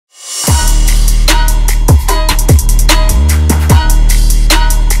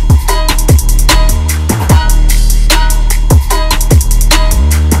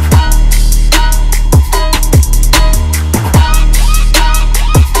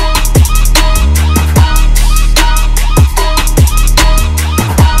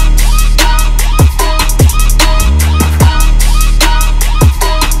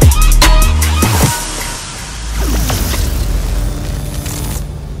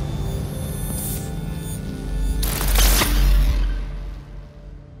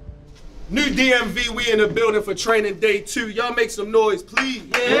DMV, we in the building for training day 2. Y'all make some noise, please.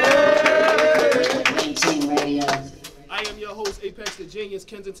 Yeah. I am your host, Apex the Genius,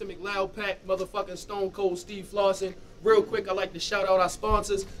 Kensington McLeod Pack, motherfucking Stone Cold Steve Flossin. Real quick, I'd like to shout out our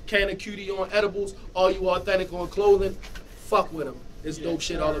sponsors, Canna Cutie on edibles, All You Authentic on clothing. Fuck with them. It's dope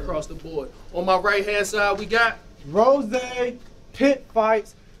shit all across the board. On my right hand side, we got Rossae, pit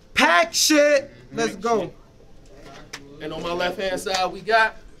fights, pack shit. Let's go. And on my left hand side, we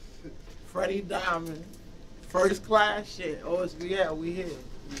got Freddy Diamond, first class shit. Oh, it's we here.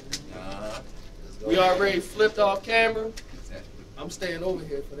 We already flipped off camera. I'm staying over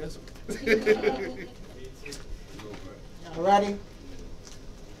here for this one. Y'all ready?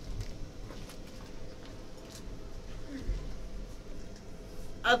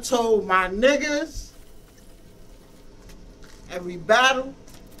 I told my niggas every battle,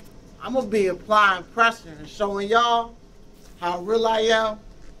 I'm gonna be applying pressure and showing y'all how real I am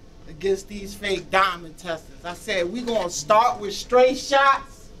against these fake diamond testers. I said we gonna start with straight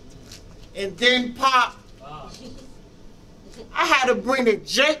shots and then pop. I had to bring the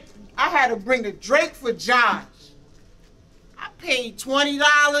Drake for Josh. I paid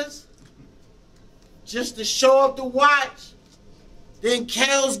 $20 just to show up to watch. Then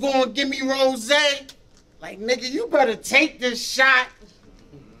Kel's gonna give me Rossae. Like, nigga, you better take this shot.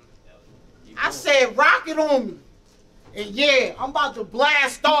 I said, rock it on me. And yeah, I'm about to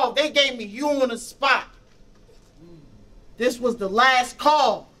blast off. They gave me you on the spot. This was the last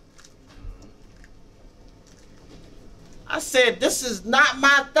call. I said, this is not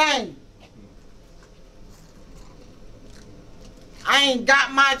my thing. I ain't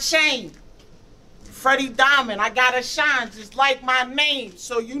got my chain. Freddy Diamond, I gotta shine just like my name.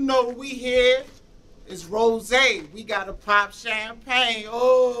 So you know we here is Rossae. We gotta pop champagne.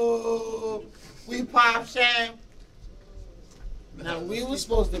 Oh, we pop champagne. Now we were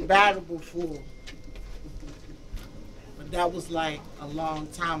supposed to battle before, but that was like a long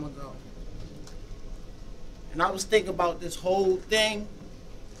time ago. And I was thinking about this whole thing,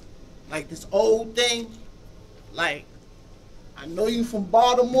 like this old thing. Like, I know you from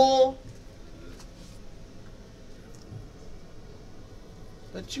Baltimore,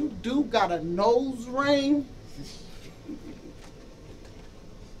 but you do got a nose ring.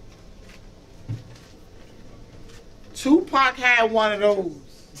 Tupac had one of those.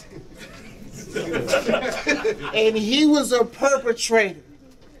 And he was a perpetrator.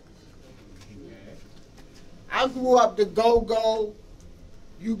 I grew up to go-go.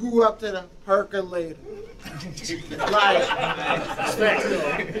 You grew up to the percolator. Like, you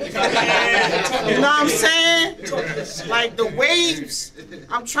know what I'm saying? Like the waves,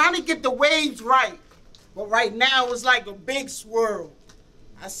 I'm trying to get the waves right. But right now it's like a big swirl.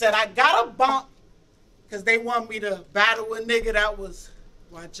 I said I got a bump because they want me to battle a nigga that was,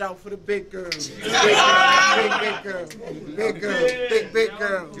 watch out for the big girl. Big girl. Big girl. Big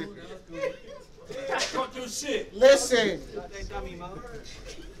girl. Talk your shit. Listen.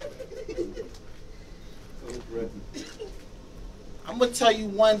 I'm gonna tell you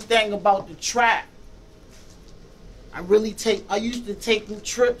one thing about the trap. I used to take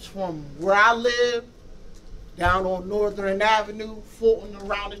trips from where I live down on Northern Avenue, floating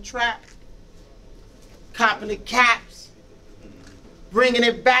around the trap, copping the caps, bringing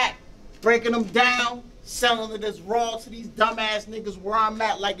it back, breaking them down, selling it as raw to these dumbass niggas where I'm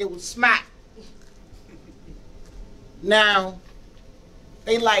at like it was smack. Now,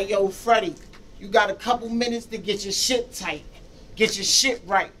 they like, yo, Freddy, you got a couple minutes to get your shit tight, get your shit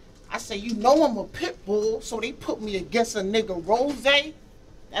right. I say, you know I'm a pit bull, so they put me against a nigga Rossae.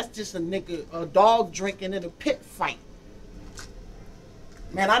 That's just a dog drinking in a pit fight.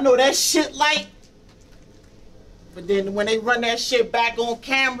 Man, I know that shit light, but then when they run that shit back on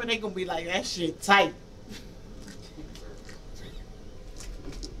camera, they gonna be like, that shit tight.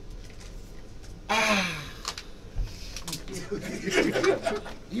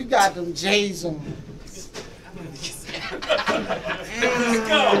 You got them J's on. Let's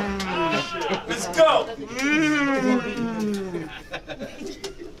go. Let's go.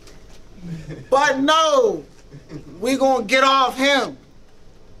 But no, we gonna get off him.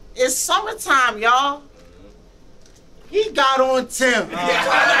 It's summertime, y'all. He got on Tim.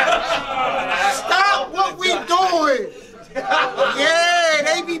 Stop what we doing. Yeah,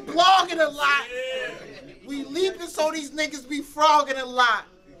 they be blogging a lot. We leaping so these niggas be frogging a lot.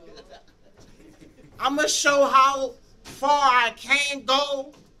 I'ma show how far I can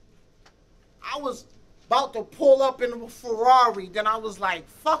go. I was about to pull up in a Ferrari, then I was like,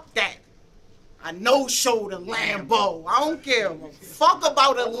 fuck that. I no-showed a Lambo. I don't care a fuck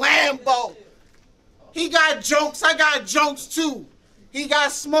about a Lambo. He got jokes, I got jokes too. He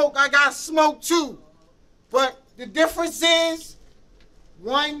got smoke, I got smoke too. But the difference is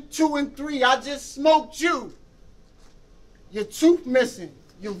 1, 2, and 3. I just smoked you. Your tooth missing.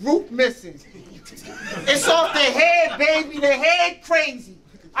 Your roof missing. It's off the head, baby. The head crazy.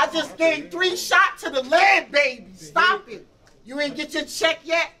 I just gave 3 shots to the leg, baby. Stop it. You ain't get your check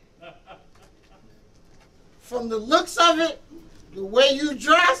yet? From the looks of it, the way you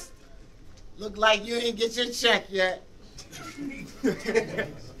dressed, look like you ain't get your check yet.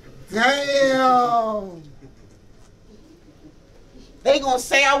 Damn. They gonna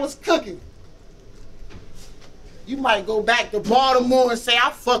say I was cooking. You might go back to Baltimore and say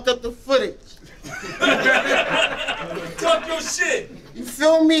I fucked up the footage. Talk your shit. You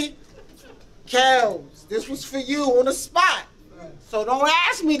feel me? Kels, this was for you on the spot. So don't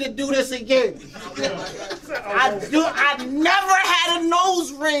ask me to do this again. I never had a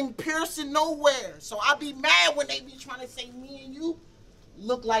nose ring piercing nowhere. So I be mad when they be trying to say me and you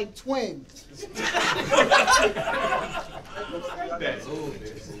look like twins.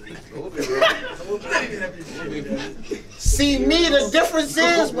 See me, the difference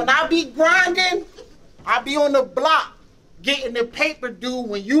is when I be grinding, I be on the block getting the paper due.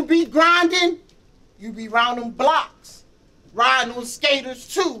 When you be grinding, you be round them blocks, riding on skaters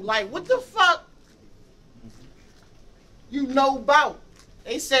too. Like, what the fuck you know about?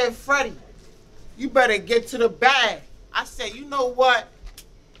 They said, Freddy, you better get to the bag. I said, you know what?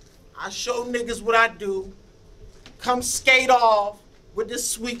 I show niggas what I do. Come skate off with this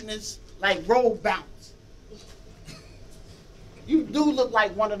sweetness like roll bounce. You do look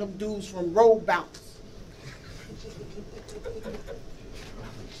like one of them dudes from Roll Bounce.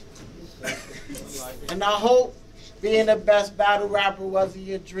 And I hope being the best battle rapper wasn't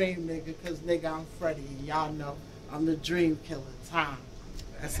your dream, nigga, because nigga, I'm Freddy, and y'all know I'm the dream killer. Time.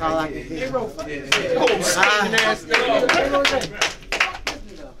 That's all I can do.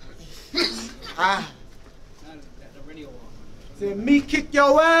 Said me kick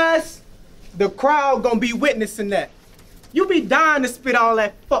your ass, the crowd gonna be witnessing that. You be dying to spit all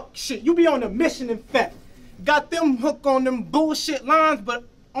that fuck shit. You be on a mission, in fact. Got them hooked on them bullshit lines, but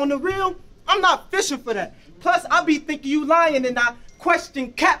on the real, I'm not fishing for that. Plus, I be thinking you lying and I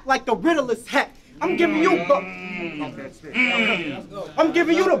question cap like the Riddler's hat. I'm giving you I'm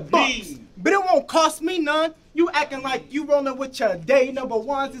giving you the bucks, but it won't cost me none. You acting like you rolling with your day number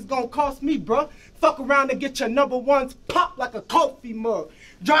ones, it's gonna cost me, bruh. Fuck around and get your number ones pop like a coffee mug.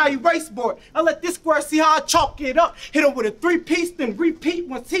 Dry erase board. I let this square see how I chalk it up. Hit him with a 3-piece, then repeat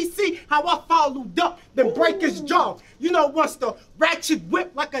once he see how I followed up, then break his jaw. You know, once the ratchet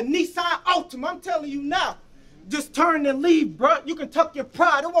whip like a Nissan Altima, I'm telling you now. Just turn and leave, bruh. You can tuck your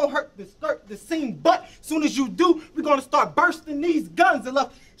pride. It won't hurt the skirt, the seam. But soon as you do, we're gonna start bursting these guns and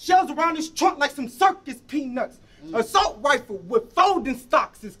left shells around his trunk like some circus peanuts. Assault rifle with folding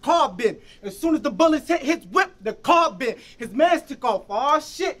stocks is carbon. As soon as the bullets hit his whip, the carbon. His mask took off. Aw,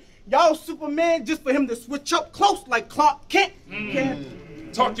 shit. Y'all Superman just for him to switch up close like Clark Kent.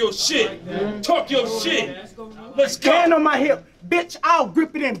 Talk your shit. Talk your shit. Let's go. Hand on my hip. Bitch, I'll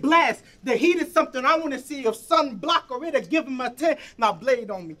grip it and blast. The heat is something I want to see if sunblock or it'll give him a 10. Now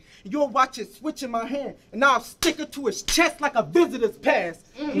blade on me. You'll watch it switch in my hand. And now I'll stick it to his chest like a visitor's pass.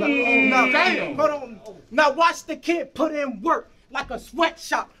 Now, hold on. Now watch the kid put in work like a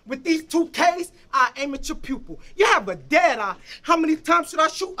sweatshop. With these 2 Ks, I aim at your pupil. You have a dead eye. How many times should I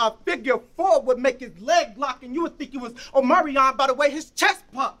shoot? I figure 4 would make his leg lock, and you would think it was Omarion by the way his chest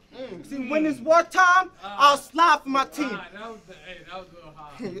popped. See, when it's wartime, I'll slide for my team. That was a little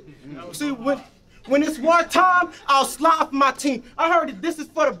high. See, when it's wartime, I'll slide for my team. I heard that this is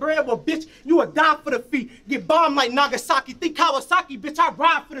for the bread, but bitch, you will die for the fee. Get bombed like Nagasaki. Think Kawasaki, bitch, I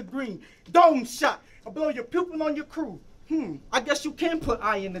ride for the green. Dome shot. I'll blow your pupil on your crew. I guess you can put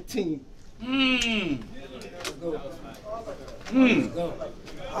I in the team.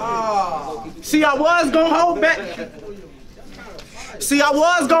 See, I was gonna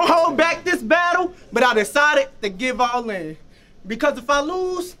hold back this battle, but I decided to give all in. Because if I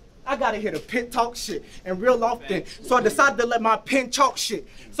lose, I gotta hear the pit talk shit, and real often. So I decided to let my pen talk shit.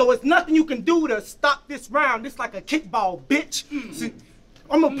 So it's nothing you can do to stop this round. It's like a kickball, bitch. See,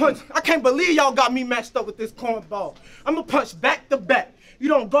 I'm gonna punch. I can't believe y'all got me matched up with this cornball. I'm gonna punch back to back. You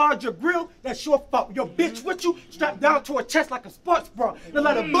don't guard your grill, that's your fault. Your bitch with you, strapped down to her chest like a sports bra. Then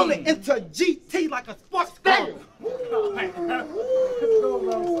let a bullet into a GT like a sports car.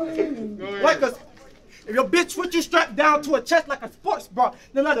 If your bitch with you strapped down to her chest like a sports bra,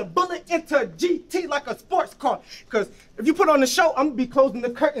 then let a bullet into a GT like a sports car. Cause if you put on the show, I'm gonna be closing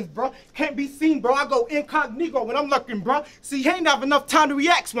the curtains, bro. Can't be seen, bro. I go incognito when I'm looking, bro. See, he ain't have enough time to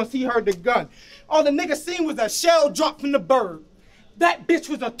react once he heard the gun. All the nigga seen was a shell drop from the bird. That bitch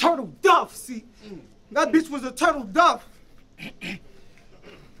was a turtle dove, see? That bitch was a turtle dove.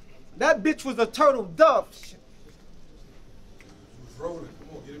 That bitch was a turtle dove.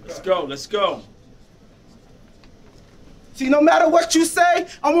 Let's go, let's go. See, no matter what you say,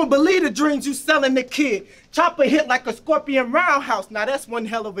 I won't believe the dreams you selling the kid. Chopper hit like a scorpion roundhouse. Now that's one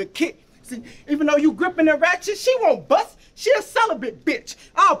hell of a kick. See, even though you gripping the ratchet, she won't bust. She a celibate bitch.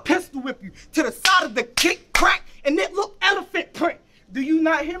 I'll pistol whip you to the side of the kick, crack, and it look elephant print. Do you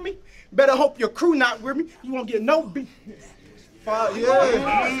not hear me? Better hope your crew not with me. You won't get no beat.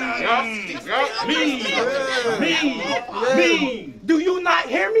 Me. Do you not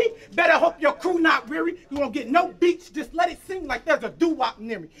hear me? Better hope your crew not weary. You won't get no beats. Just let it seem like there's a doo-wop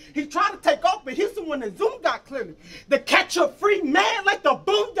near me. He tried to take off, but he's the one that Zoom got clearly. The catch a free man like the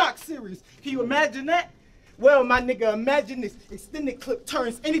Boondock series. Can you imagine that? Well, my nigga, imagine this. Extended clip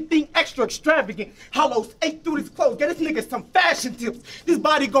turns anything extra extravagant. Hollows ate through this clothes. Get this nigga some fashion tips. This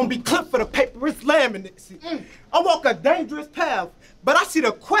body gonna be clipped for the paper. It's laminate. See, I walk a dangerous path, but I see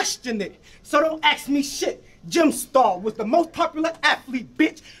the question it. So don't ask me shit. Jim Star was the most popular athlete,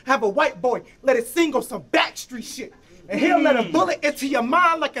 bitch. Have a white boy, let it sing on some Backstreet shit. And he'll let a bullet into your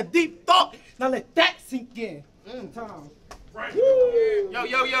mind like a deep thought. Now let that sink in. Right.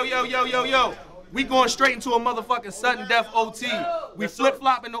 Yo. We going straight into a motherfucking sudden death OT. We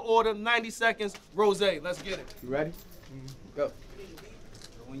flip-flop in the order, 90 seconds. Rosé, let's get it. You ready? Go.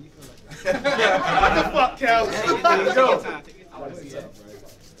 What the fuck, Cal? Go.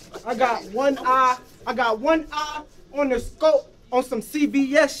 I got one eye on the scope on some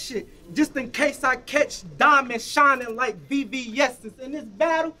CBS shit, just in case I catch diamonds shining like VVS's. In this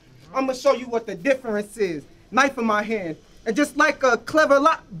battle, I'm gonna show you what the difference is. Knife in my hand. And just like a clever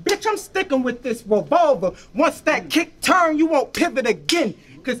lock, bitch, I'm sticking with this revolver. Once that kick turn, you won't pivot again.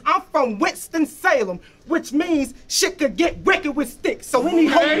 Cause I'm from Winston-Salem, which means shit could get wicked with sticks. So any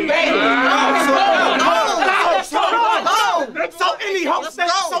hope any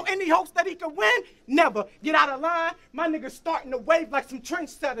hopes that he can win, never get out of line. My niggas starting to wave like some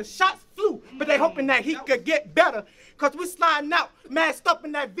trendsetters. Shots flew, but they hoping that he could get better. Cause we sliding out, masked up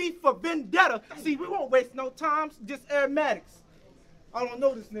in that V for vendetta. See, we won't waste no time, just aromatics. I don't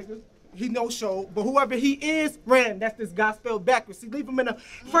know this nigga. He no show, but whoever he is, Rand, that's this guy spelled backwards. See, leave him in a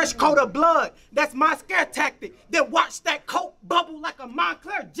fresh coat of blood. That's my scare tactic. Then watch that coat bubble like a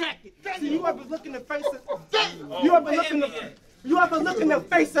Montclair jacket. See, you ever look in the face of you ever look in the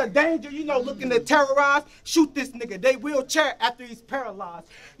face of danger, you know, looking to terrorize? Shoot this nigga, they wheelchair after he's paralyzed.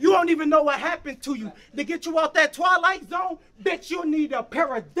 You don't even know what happened to you. To get you out that twilight zone, bitch, you'll need a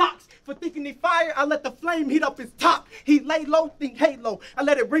paradox. For thinking he fire, I let the flame heat up his top. He lay low, think halo. I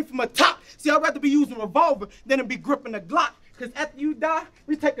let it ring from a top. See, I'd rather be using a revolver than to be gripping a Glock. Cause after you die,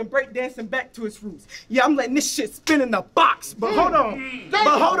 we taking breakdancing back to its roots. Yeah, I'm letting this shit spin in the box. But hold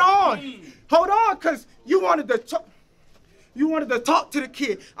on, cause you wanted to talk to the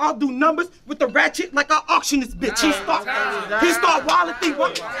kid. I'll do numbers with the ratchet like I auction this bitch. He start wilding thing.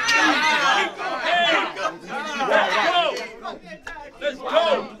 Let's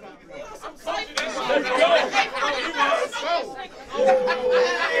go.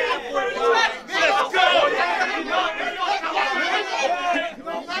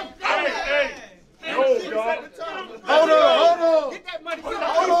 Hold on. Get that money.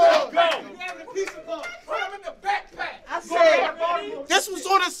 I said, this was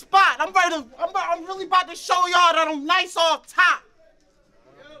on the spot. I'm really about to show y'all that I'm nice off top.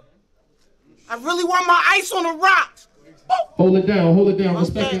 I really want my ice on the rocks. Hold it down,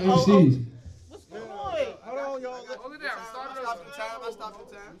 respect the MCs. What's going on? Hold on, y'all. Hold it down. I stopped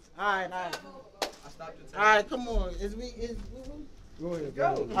the time. All right. All right, come on. Go ahead,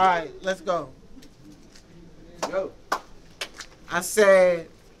 go. All right, let's go. Go. I said,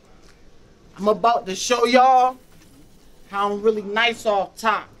 I'm about to show y'all how I'm really nice off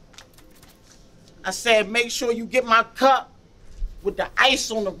top. I said, make sure you get my cup with the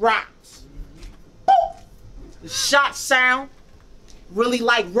ice on the rocks. The shot sound really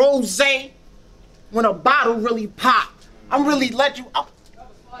like Rosé when a bottle really popped. I'm really let you up.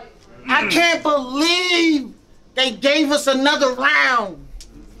 I can't believe they gave us another round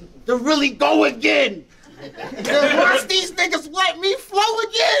to really go again. Once these niggas let me flow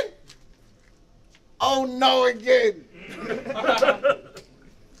again, oh no again.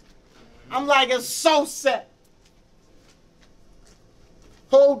 I'm like, it's so set.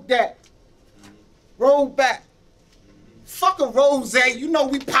 Hold that. Roll back. Fuck a Rosé, you know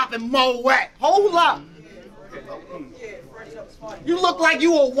we popping Moet. Hold up. You look like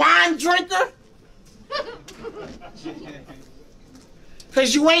you a wine drinker?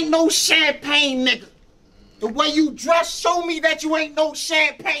 Cause you ain't no champagne nigga. The way you dress show me that you ain't no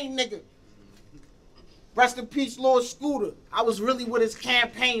champagne nigga. Rest in peace, Lord Scooter. I was really with his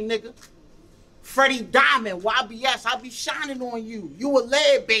campaign, nigga. Freddy Diamond, YBS, I be shining on you. You a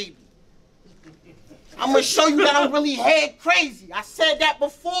lead baby. I'm gonna show you that I'm really head crazy. I said that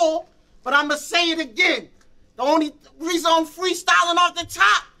before, but I'm gonna say it again. The only reason I'm freestyling off the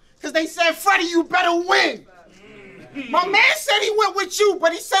top, because they said, Freddy, you better win. My man said he went with you,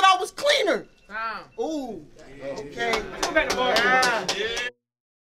 but he said I was cleaner. Ooh, okay.